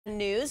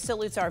News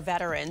salutes our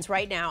veterans.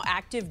 Right now,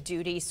 active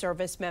duty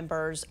service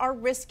members are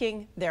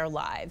risking their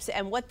lives,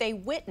 and what they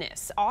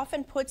witness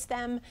often puts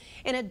them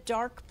in a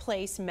dark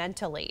place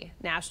mentally.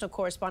 National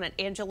correspondent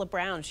Angela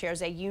Brown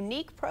shares a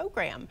unique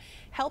program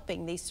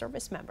helping these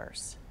service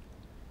members.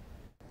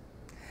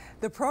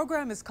 The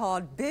program is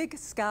called Big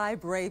Sky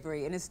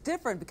Bravery, and it's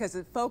different because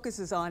it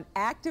focuses on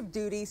active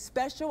duty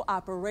special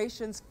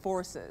operations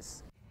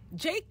forces.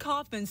 Jake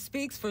Kaufman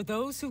speaks for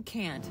those who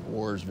can't.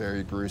 War is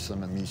very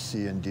gruesome, and you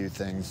see and do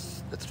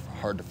things it's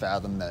hard to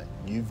fathom that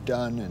you've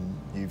done and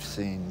you've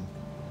seen.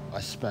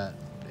 I spent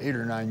 8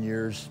 or 9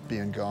 years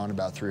being gone,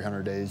 about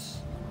 300 days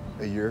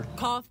a year.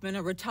 Kaufman,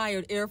 a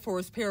retired Air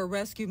Force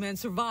pararescue man,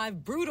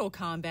 survived brutal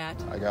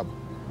combat. I got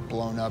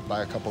blown up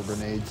by a couple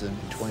grenades in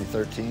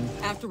 2013.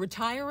 After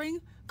retiring,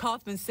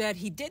 Kaufman said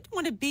he didn't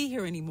want to be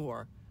here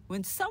anymore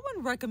when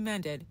someone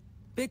recommended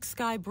Big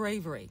Sky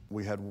Bravery.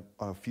 We had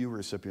a few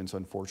recipients,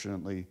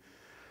 unfortunately,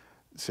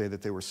 say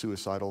that they were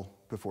suicidal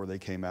before they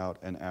came out,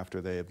 and after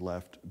they had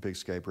left Big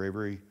Sky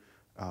Bravery,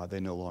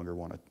 they no longer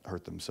want to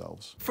hurt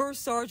themselves.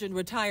 First Sergeant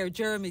retired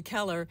Jeremy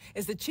Keller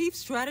is the Chief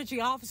Strategy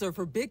Officer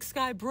for Big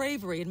Sky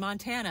Bravery in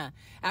Montana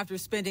after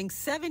spending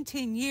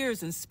 17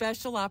 years in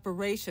special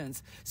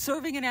operations,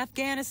 serving in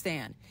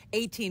Afghanistan,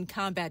 18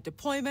 combat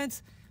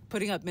deployments,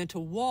 putting up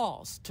mental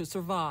walls to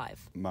survive.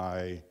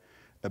 My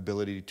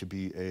ability to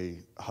be a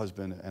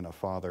husband and a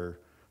father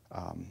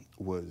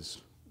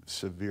was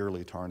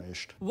severely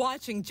tarnished.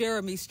 Watching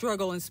Jeremy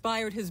struggle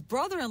inspired his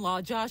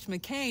brother-in-law, Josh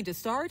McCain, to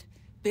start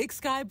Big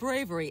Sky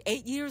Bravery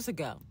 8 years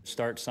ago.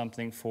 Start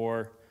something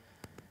for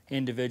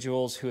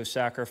individuals who have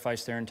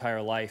sacrificed their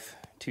entire life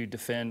to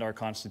defend our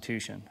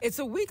Constitution. It's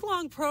a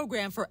week-long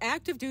program for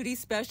active duty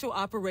special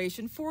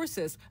operation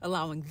forces,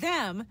 allowing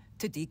them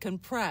to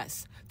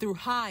decompress through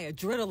high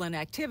adrenaline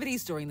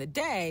activities during the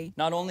day.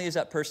 Not only is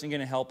that person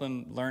going to help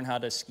them learn how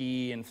to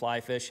ski and fly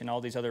fish and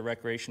all these other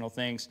recreational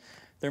things,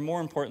 they're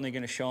more importantly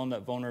going to show them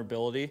that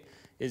vulnerability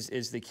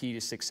is the key to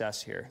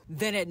success here.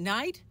 Then at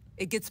night,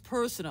 it gets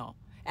personal,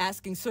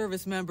 asking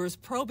service members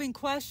probing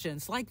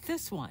questions like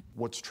this one.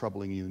 What's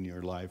troubling you in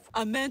your life?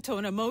 A mental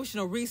and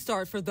emotional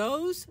restart for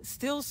those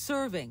still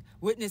serving,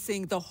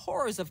 witnessing the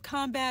horrors of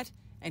combat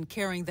and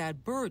carrying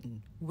that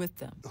burden with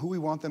them. Who we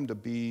want them to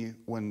be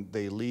when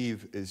they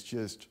leave is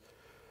just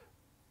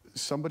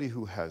somebody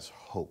who has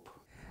hope.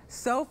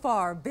 So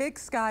far, Big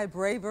Sky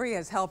Bravery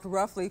has helped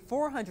roughly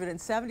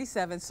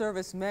 477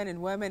 servicemen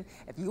and women.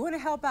 If you want to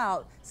help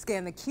out,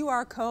 scan the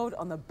QR code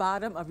on the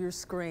bottom of your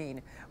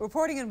screen.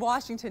 Reporting in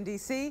Washington,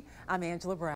 D.C., I'm Angela Brown.